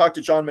 I have talked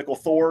to John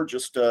Mickle-Thor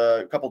just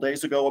a couple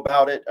days ago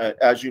about it.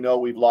 As you know,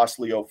 we've lost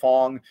Leo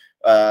Fong,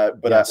 but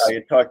yes. I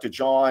had talked to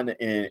John,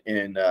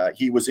 and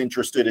he was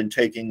interested in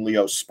taking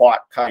Leo's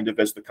spot kind of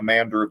as the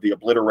commander of the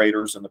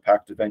Obliterators and the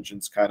Pact of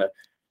Vengeance kind of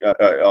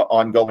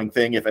ongoing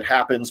thing if it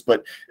happens.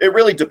 But it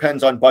really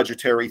depends on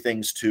budgetary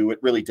things too. It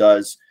really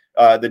does.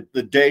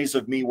 The days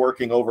of me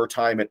working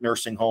overtime at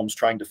nursing homes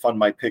trying to fund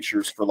my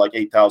pictures for like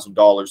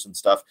 $8,000 and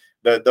stuff,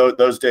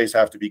 those days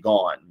have to be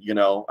gone.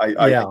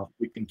 I think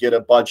we can get a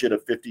budget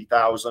of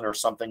 50,000 or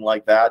something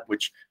like that,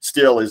 which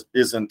still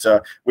isn't.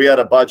 We had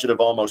a budget of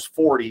almost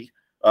 40.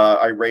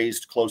 I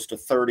raised close to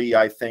 30,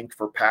 I think,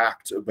 for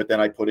Pact, but then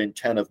I put in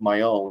 10 of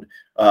my own.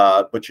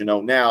 But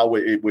now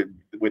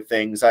with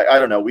things, I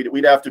don't know.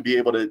 We'd have to be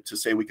able to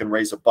say we can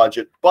raise a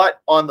budget. But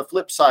on the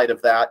flip side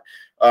of that,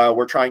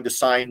 we're trying to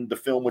sign the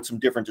film with some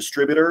different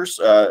distributors.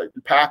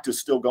 Pact is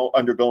still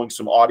undergoing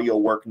some audio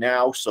work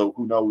now, so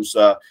who knows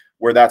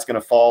where that's going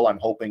to fall. I'm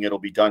hoping it'll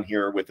be done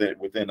here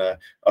within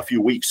a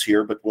few weeks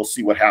here, but we'll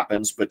see what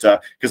happens. But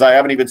because I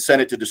haven't even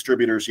sent it to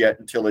distributors yet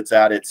until it's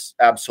at its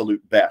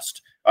absolute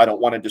best. I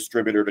don't want a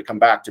distributor to come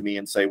back to me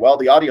and say, well,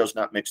 the audio's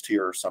not mixed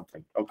here or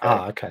something. Okay.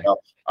 Okay.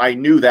 Well, I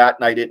knew that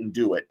and I didn't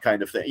do it,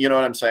 kind of thing. You know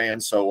what I'm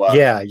saying? So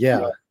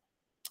yeah.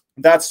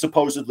 That's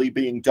supposedly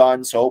being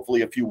done. So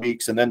hopefully a few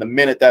weeks, and then the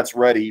minute that's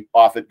ready,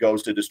 off it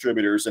goes to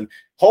distributors. And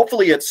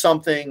hopefully it's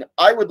something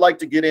I would like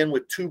to get in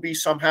with Tubi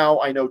somehow.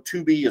 I know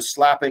Tubi is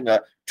slapping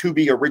a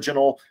Tubi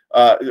original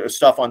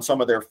stuff on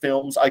some of their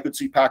films. I could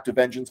see Pact of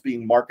Vengeance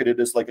being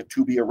marketed as like a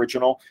Tubi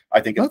original.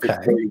 I think it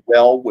fits very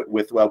well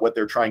with what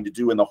they're trying to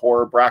do in the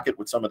horror bracket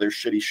with some of their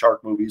shitty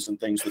shark movies and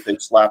things that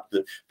they've slapped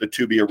the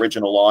Tubi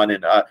original on.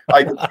 And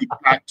I could see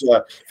Pact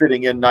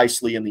fitting in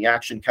nicely in the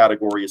action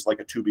category as like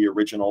a Tubi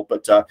original.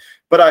 But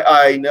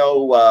I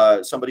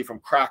know somebody from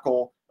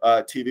Crackle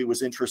TV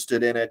was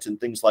interested in it and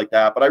things like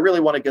that. But I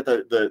really want to get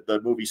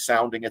the movie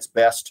sounding its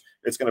best.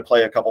 It's going to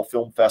play a couple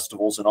film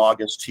festivals in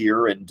August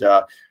here, and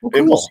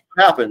we'll see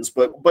what happens.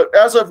 But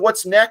as of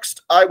what's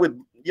next, I would,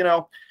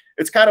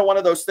 it's kind of one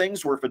of those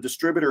things where if a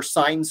distributor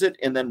signs it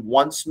and then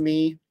wants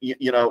me,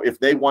 if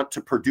they want to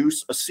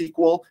produce a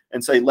sequel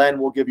and say, Len,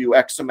 we'll give you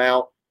X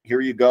amount,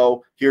 here you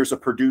go. Here's a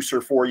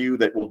producer for you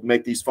that will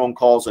make these phone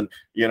calls and,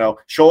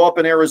 show up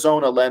in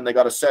Arizona, Len. They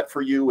got a set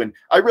for you. And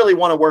I really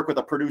want to work with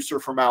a producer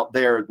from out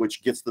there,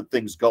 which gets the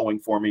things going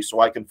for me so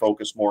I can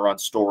focus more on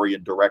story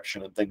and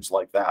direction and things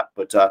like that.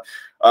 But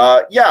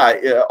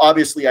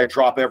obviously I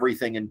drop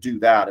everything and do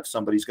that if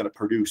somebody's going to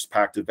produce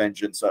Pact of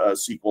Vengeance, a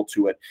sequel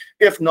to it.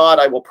 If not,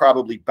 I will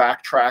probably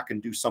backtrack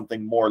and do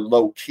something more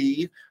low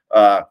key.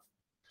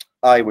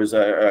 I was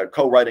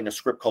co-writing a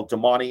script called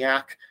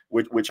Demoniac,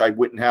 which I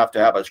wouldn't have to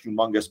have a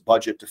humongous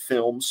budget to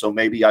film. So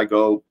maybe I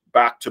go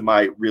back to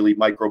my really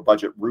micro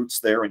budget roots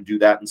there and do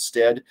that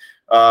instead.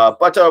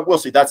 But we'll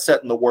see. That's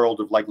set in the world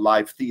of like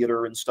live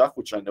theater and stuff,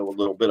 which I know a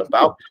little bit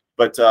about.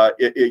 But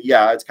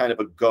it's kind of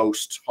a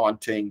ghost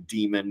haunting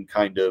demon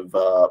kind of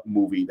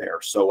movie there.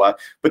 So,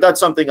 but that's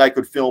something I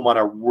could film on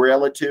a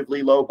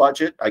relatively low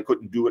budget. I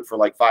couldn't do it for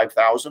like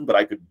 5,000, but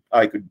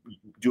I could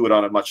do it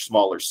on a much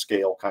smaller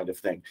scale kind of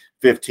thing.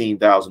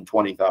 15,000,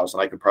 20,000.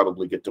 I could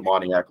probably get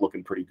Demoniac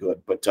looking pretty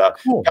good. But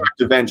cool.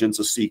 Pact of Vengeance,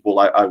 a sequel,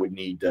 I would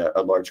need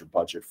a larger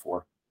budget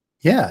for.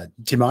 Yeah,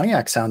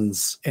 Demoniac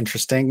sounds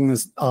interesting.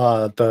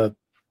 The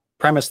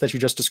premise that you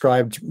just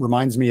described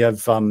reminds me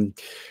of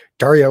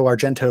Dario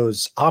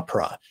Argento's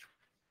Opera.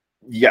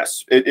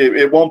 Yes,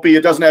 it won't be.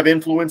 It doesn't have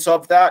influence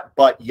of that,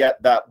 but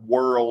yet that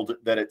world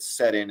that it's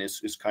set in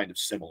is kind of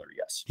similar.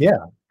 Yes.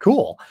 Yeah,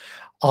 cool.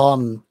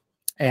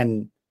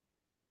 And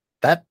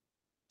that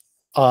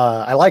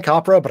I like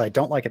opera, but I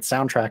don't like its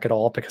soundtrack at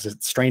all because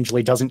it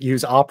strangely doesn't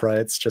use opera.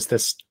 It's just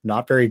this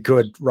not very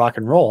good rock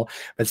and roll.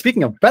 But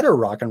speaking of better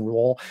rock and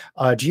roll,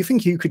 do you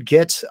think you could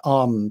get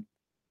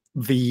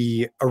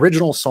the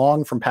original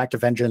song from Pact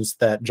of Vengeance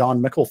that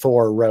John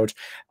Micklethor wrote?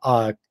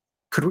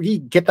 Could we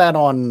get that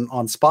on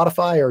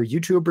Spotify or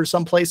YouTube or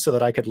someplace so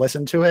that I could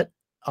listen to it?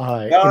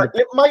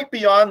 It might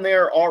be on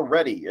there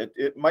already.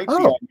 It might be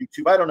on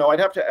YouTube. I don't know.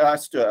 I'd have to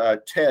ask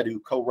Ted, who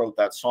co-wrote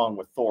that song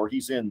with Thor.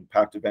 He's in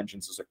Pact of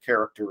Vengeance as a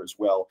character as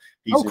well.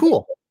 He's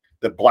cool.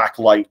 The black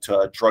light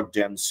drug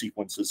den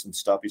sequences and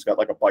stuff. He's got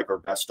like a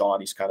biker vest on.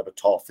 He's kind of a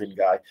tall, thin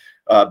guy.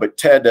 But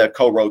Ted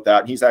co-wrote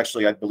that. And he's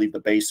actually, I believe, the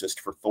bassist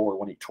for Thor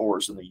when he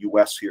tours in the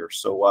U.S. here.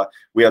 So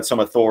we had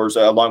some of Thor's,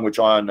 along with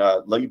John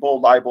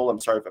Leibel. I'm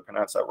sorry if I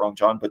pronounced that wrong,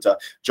 John. But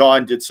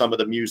John did some of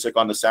the music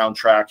on the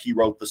soundtrack. He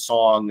wrote the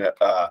song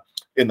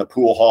in the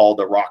pool hall,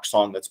 the rock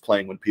song that's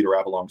playing when Peter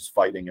Avalon's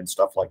fighting and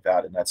stuff like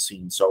that in that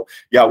scene. So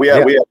yeah, we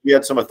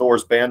had some of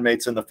Thor's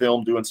bandmates in the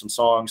film doing some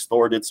songs.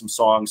 Thor did some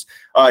songs.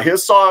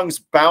 His songs,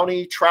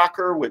 Bounty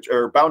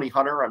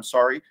Hunter. I'm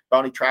sorry,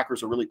 Bounty Tracker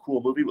is a really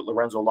cool movie with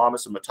Lorenzo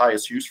Lamas and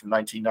Matthias Hughes from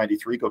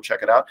 1993. Go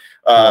check it out.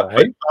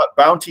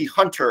 Bounty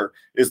Hunter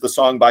is the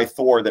song by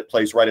Thor that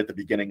plays right at the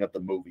beginning of the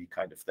movie,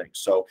 kind of thing.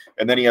 So,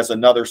 and then he has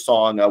another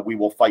song, We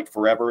Will Fight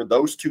Forever.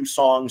 Those two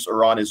songs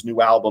are on his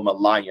new album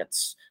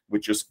Alliance,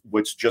 which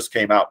just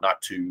came out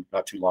not too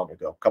long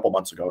ago, a couple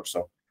months ago or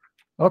so.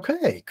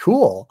 Okay,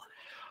 cool.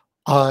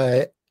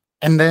 And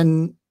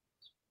then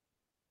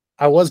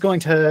I was going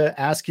to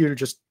ask you to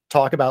just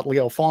talk about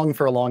Liu Fong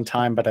for a long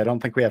time, but I don't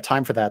think we have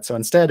time for that. So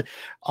instead,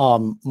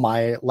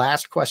 my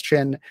last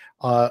question,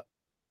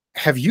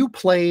 have you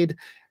played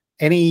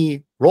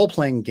any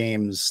role-playing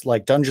games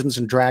like Dungeons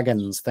and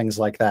Dragons, things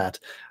like that?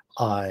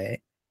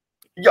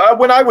 Yeah,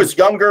 when I was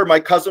younger, my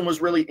cousin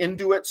was really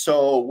into it.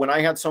 So when I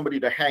had somebody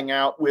to hang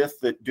out with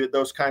that did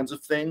those kinds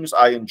of things,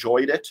 I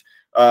enjoyed it.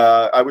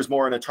 I was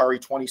more an Atari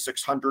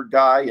 2600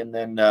 guy. And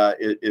then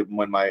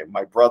when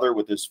my brother,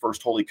 with his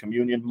first Holy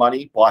Communion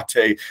money, bought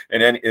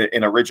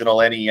an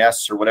original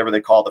NES or whatever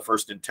they call the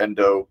first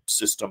Nintendo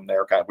system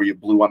there, kind of where you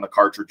blew on the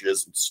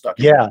cartridges and stuck.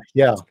 Yeah.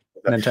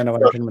 Nintendo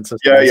Entertainment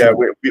System. Yeah.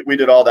 We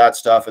did all that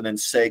stuff, and then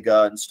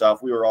Sega and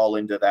stuff. We were all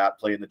into that,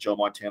 playing the Joe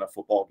Montana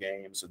football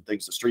games and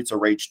things. The Streets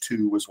of Rage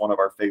 2 was one of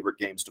our favorite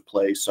games to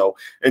play. So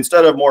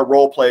instead of more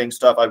role-playing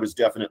stuff, I was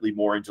definitely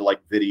more into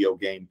like video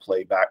game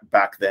play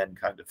back then,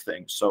 kind of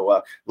thing.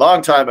 So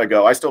long time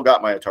ago. I still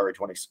got my Atari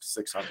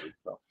 2600.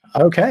 So.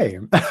 Okay.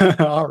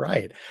 All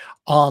right.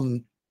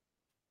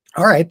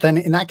 All right, then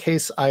in that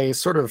case, I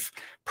sort of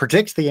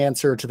predict the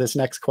answer to this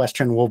next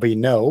question will be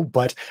no,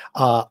 but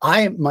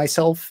I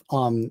myself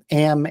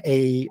am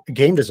a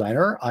game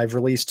designer. I've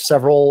released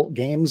several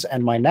games,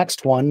 and my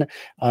next one,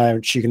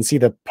 which you can see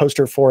the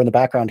poster for in the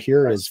background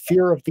here, is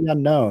Fear of the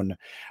Unknown.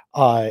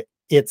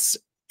 It's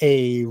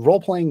a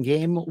role-playing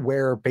game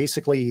where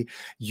basically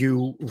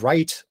you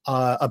write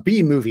a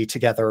B movie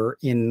together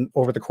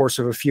over the course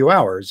of a few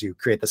hours. You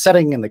create the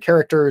setting and the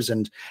characters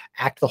and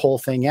act the whole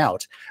thing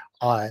out.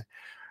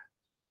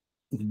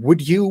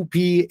 Would you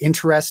be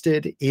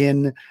interested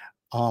in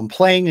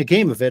playing a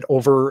game of it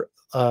over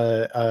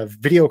a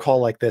video call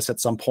like this at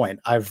some point?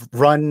 I've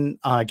run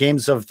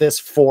games of this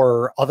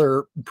for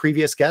other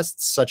previous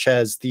guests, such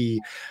as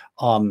the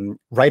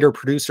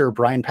writer-producer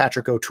Brian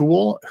Patrick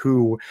O'Toole,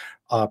 who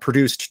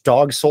produced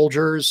Dog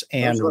Soldiers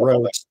and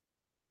wrote...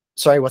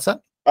 Sorry, what's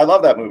that? I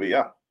love that movie,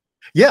 yeah.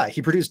 Yeah,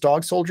 he produced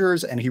Dog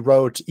Soldiers, and he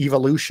wrote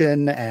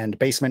Evolution and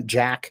Basement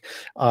Jack,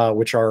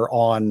 which are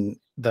on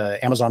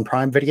the Amazon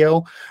Prime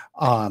Video,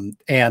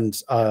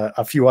 and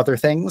a few other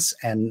things.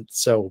 And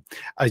so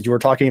you were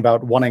talking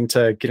about wanting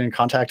to get in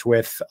contact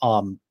with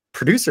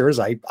producers.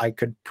 I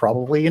could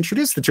probably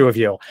introduce the two of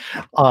you.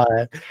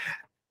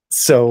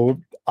 So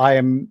I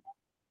am,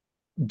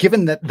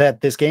 given that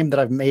this game that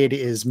I've made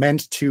is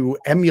meant to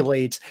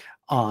emulate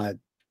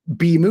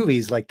B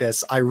movies like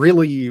this, I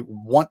really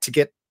want to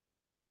get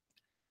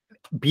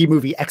B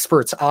movie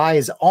experts'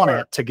 eyes on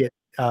it to get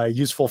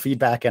useful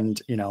feedback,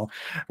 and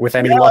with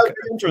any luck, I'd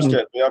be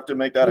interested. We have to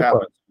make that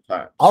happen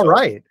sometime. All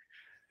right.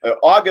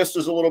 August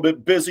is a little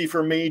bit busy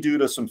for me due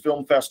to some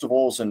film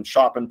festivals and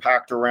shopping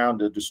packed around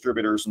to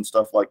distributors and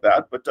stuff like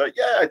that. But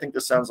yeah, I think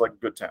this sounds like a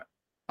good time.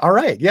 All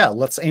right. Yeah,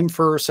 let's aim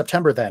for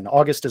September then.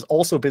 August is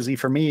also busy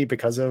for me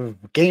because of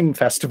game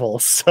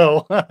festivals.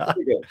 So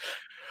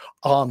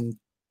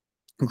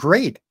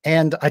great.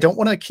 And I don't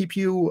want to keep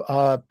you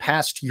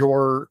past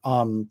your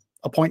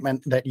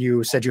appointment that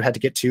you said you had to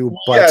get to,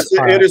 but yes,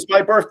 it is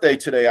my birthday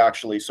today,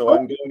 actually. So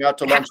I'm going out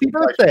to lunch. Happy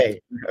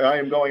birthday! I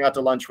am going out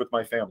to lunch with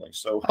my family.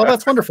 So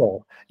that's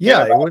wonderful.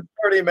 Yeah, in about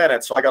 30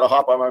 minutes. So I got to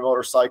hop on my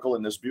motorcycle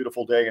in this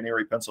beautiful day in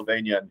Erie,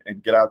 Pennsylvania,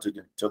 and get out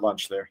to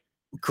lunch there.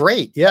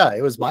 Great. Yeah,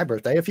 it was my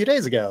birthday a few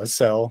days ago.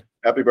 So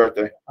happy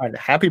birthday!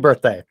 Happy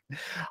birthday!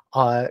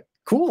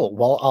 Cool.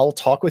 Well, I'll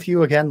talk with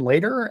you again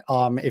later.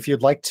 If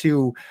you'd like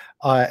to,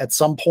 at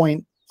some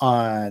point,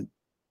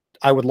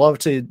 I would love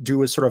to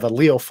do a sort of a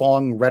Leo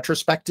Fong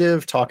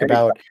retrospective, talk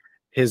about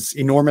his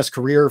enormous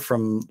career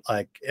from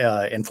like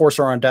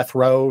Enforcer on Death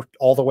Row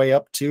all the way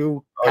up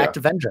to Act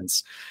of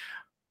Vengeance.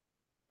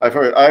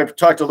 I've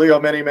talked to Leo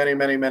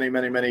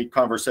many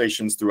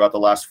conversations throughout the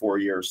last 4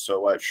 years.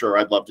 So sure,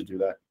 I'd love to do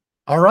that.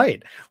 All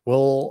right.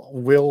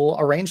 We'll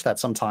arrange that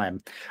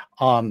sometime.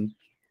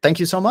 Thank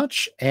you so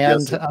much.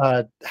 And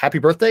happy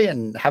birthday,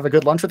 and have a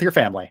good lunch with your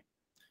family.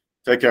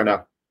 Take care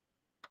now.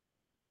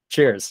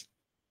 Cheers.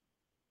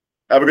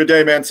 Have a good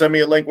day, man. Send me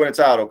a link when it's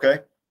out, okay?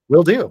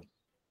 Will do.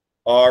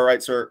 All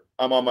right, sir.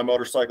 I'm on my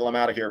motorcycle. I'm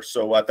out of here.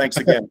 So thanks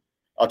again.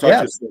 I'll talk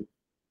to you soon.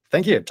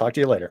 Thank you. Talk to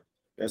you later.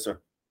 Yes,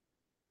 sir.